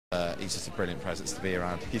He's just a brilliant presence to be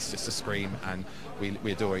around. He's just a scream, and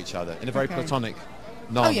we adore each other in a very platonic,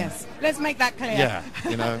 Oh yes, let's make that clear. Yeah,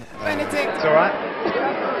 you know. Benedict. It's all right.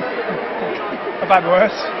 About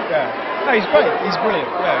worse. Yeah. No, he's great. He's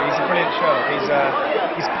brilliant. Yeah, he's a brilliant show.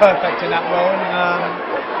 He's perfect in that role,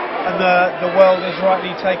 and the world has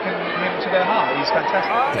rightly taken him to their heart. He's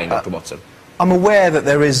fantastic. Playing Dr. Watson. I'm aware that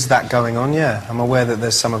there is that going on. Yeah, I'm aware that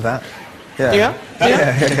there's some of that. Yeah.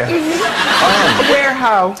 Yeah. Aware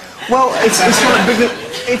how? Well,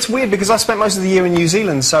 it's weird because I spent most of the year in New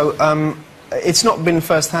Zealand, so it's not been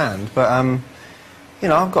first-hand, but you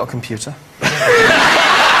know, I've got a computer.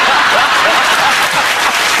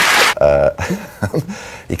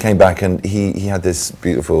 He came back and he had this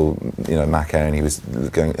beautiful, you know, Mac Air, and he was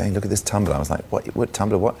going, "Hey, look at this tumbler." I was like, "What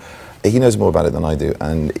tumbler? What?" He knows more about it than I do,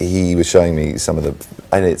 and he was showing me some of the,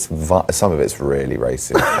 and some of it's really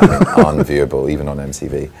racist, I mean, unviewable even on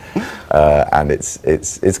MTV, and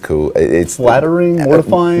it's cool. It's flattering,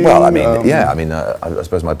 mortifying. Well, I mean, yeah, I mean, I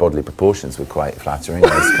suppose my bodily proportions were quite flattering.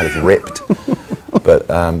 I was kind of ripped, but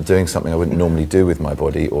doing something I wouldn't normally do with my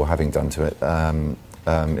body or having done to it.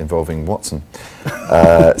 Involving Watson.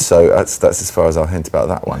 So that's as far as I'll hint about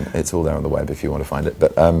that one. It's all there on the web if you want to find it,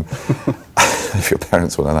 but if your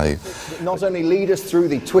parents want to know you. Not only lead us through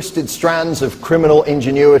the twisted strands of criminal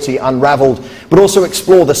ingenuity unravelled, but also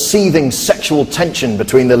explore the seething sexual tension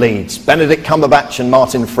between the leads. Benedict Cumberbatch and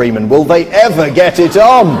Martin Freeman. Will they ever get it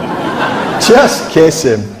on? Just kiss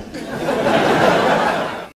him.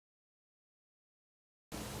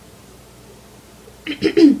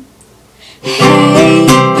 Hey,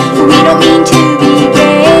 we don't mean to be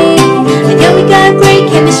gay. I know we got great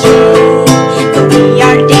chemistry, but we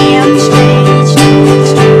are damn straight, straight,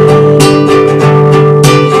 straight.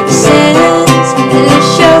 Since the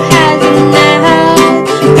show has been out,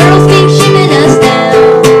 girls keep shipping us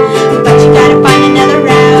down, but you gotta find another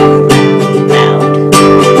route.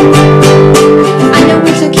 I know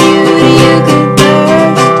we're so cute, you could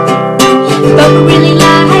burst, but we really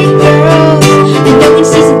like girls. I know in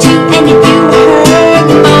season 2, and if you heard,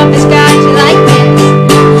 the mob has got you like this.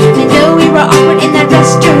 I know we were awkward in that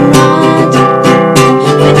restaurant,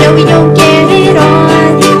 but no, we don't get it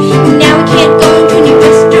on. Now we can't go to a new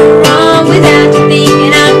restaurant without you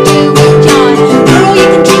thinking I'm doing John. Girl, you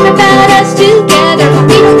can dream about us together, but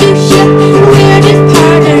we don't do shit, we're just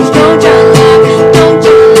partners. Don't Johnlock, don't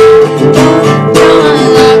Johnlock, don't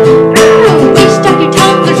Johnlock. Ow, we stuck your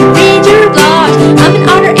tumblers and read your blogs. I'm an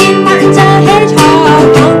otter and Martin's a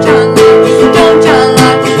hedgehog. Don't Johnlock, don't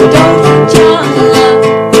Johnlock, don't Johnlock.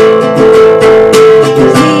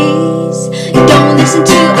 Please, don't listen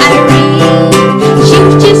to Irene. She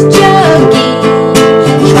was just joking,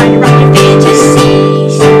 trying to rock your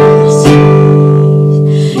fantasies.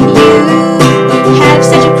 You have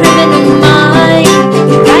such a criminal mind.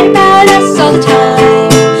 You write about us all the time,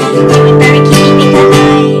 doing very keeping the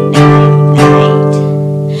night, night, night.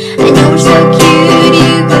 I know we're so cute,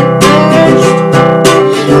 you could burst,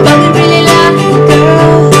 but we really like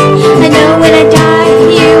girls. I know when I die,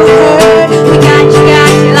 you heard, we got you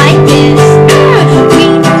like this. We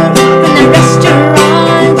know from that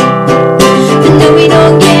restaurant, but no, we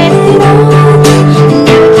don't get it on. And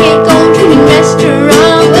now we can't go to a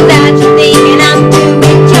restaurant without you thinking I'm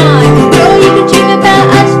doing John. Girl, you can dream about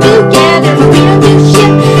us together, but we don't do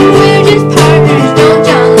shit, we're just partners. Don't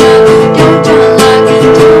Johnlock, don't Johnlock,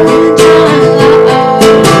 don't Johnlock.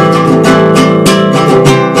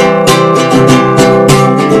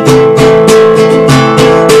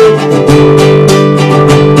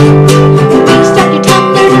 We start your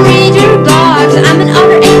tumblers and read your blogs. I'm an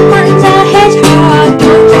otter and Martin's a hedgehog.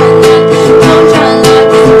 Don't Johnlock, don't Johnlock,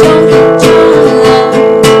 don't Johnlock.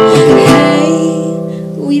 Hey,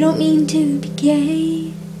 we don't mean to be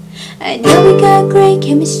gay. I know we got great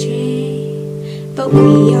chemistry, but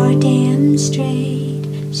we are damn straight.